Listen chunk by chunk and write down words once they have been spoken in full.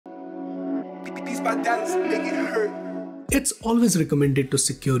These bandanas make it hurt. It's always recommended to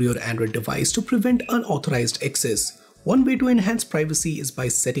secure your Android device to prevent unauthorized access. One way to enhance privacy is by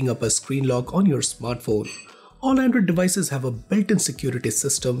setting up a screen lock on your smartphone. All Android devices have a built-in security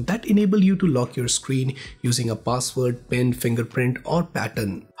system that enable you to lock your screen using a password, PIN, fingerprint or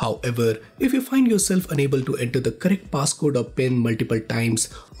pattern. However, if you find yourself unable to enter the correct passcode or PIN multiple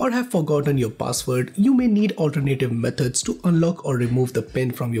times or have forgotten your password, you may need alternative methods to unlock or remove the PIN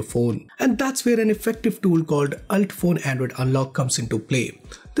from your phone. And that's where an effective tool called UltFone Android Unlock comes into play.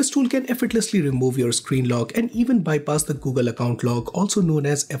 This tool can effortlessly remove your screen lock and even bypass the Google account lock, also known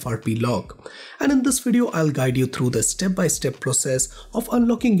as FRP lock. And in this video, I'll guide you through the step-by-step process of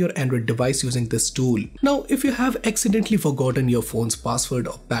unlocking your Android device using this tool. Now, if you have accidentally forgotten your phone's password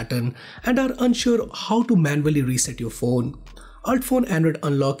or pattern and are unsure how to manually reset your phone, UltFone Android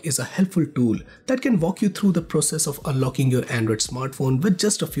Unlock is a helpful tool that can walk you through the process of unlocking your Android smartphone with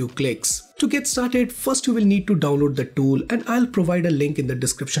just a few clicks. To get started, first you will need to download the tool, and I'll provide a link in the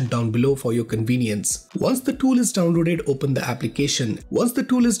description down below for your convenience. Once the tool is downloaded, open the application.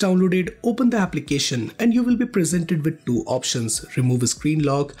 And you will be presented with two options: remove screen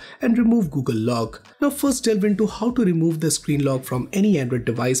lock and remove Google lock. Now first delve into how to remove the screen lock from any Android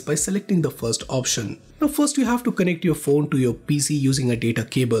device by selecting the first option. Now first you have to connect your phone to your PC using a data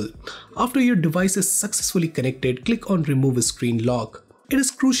cable. After your device is successfully connected, click on remove screen lock. It is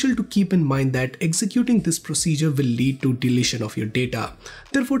crucial to keep in mind that executing this procedure will lead to deletion of your data.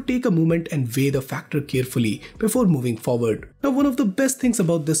 Therefore, take a moment and weigh the factor carefully before moving forward. Now, one of the best things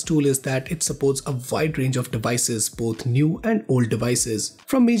about this tool is that it supports a wide range of devices, both new and old devices,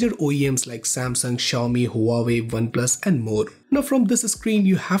 from major OEMs like Samsung, Xiaomi, Huawei, OnePlus, and more. Now from this screen,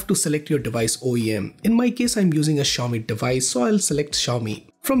 you have to select your device OEM. In my case, I'm using a Xiaomi device, so I'll select Xiaomi.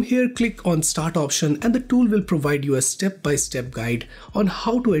 From here, click on Start option and the tool will provide you a step-by-step guide on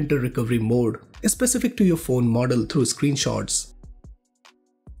how to enter recovery mode, specific to your phone model through screenshots.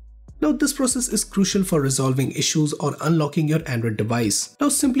 Now this process is crucial for resolving issues or unlocking your Android device. Now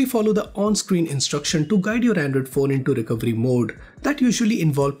simply follow the on-screen instruction to guide your Android phone into recovery mode. That usually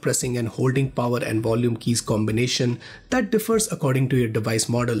involve pressing and holding power and volume keys combination that differs according to your device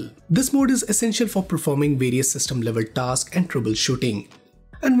model. This mode is essential for performing various system level tasks and troubleshooting.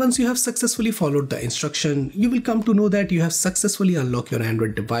 And once you have successfully followed the instruction, you will come to know that you have successfully unlocked your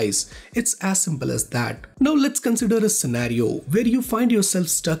Android device. It's as simple as that. Now let's consider a scenario where you find yourself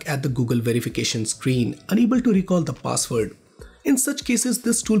stuck at the Google verification screen, unable to recall the password. In such cases,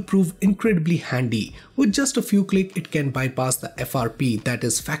 this tool proves incredibly handy. With just a few clicks, it can bypass the FRP, that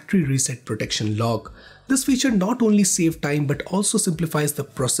is Factory Reset Protection lock. This feature not only saves time but also simplifies the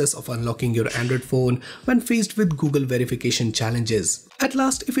process of unlocking your Android phone when faced with Google verification challenges. At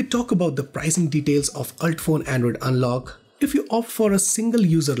last, if we talk about the pricing details of UltFone Android Unlock, if you opt for a single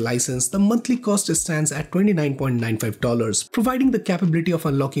user license, the monthly cost stands at $29.95, providing the capability of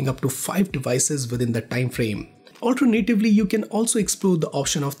unlocking up to 5 devices within the time frame. Alternatively, you can also explore the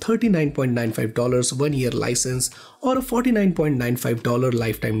option of $39.95 1-year license or a $49.95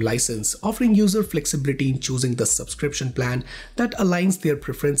 lifetime license, offering user flexibility in choosing the subscription plan that aligns their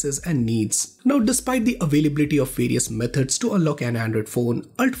preferences and needs. Now, despite the availability of various methods to unlock an Android phone,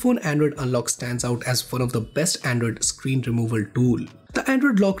 UltFone Android Unlock stands out as one of the best Android screen removal tool. The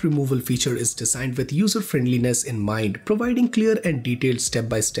Android lock removal feature is designed with user friendliness in mind, providing clear and detailed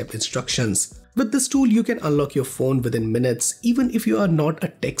step-by-step instructions. With this tool, you can unlock your phone within minutes, even if you are not a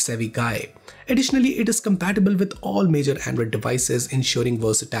tech-savvy guy. Additionally, it is compatible with all major Android devices, ensuring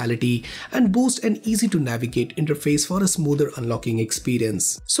versatility and boasts an easy-to-navigate interface for a smoother unlocking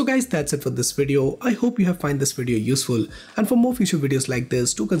experience. So guys, that's it for this video. I hope you have found this video useful, and for more future videos like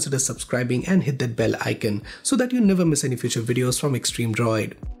this, do consider subscribing and hit that bell icon so that you never miss any future videos from Extreme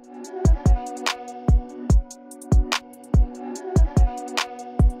Droid.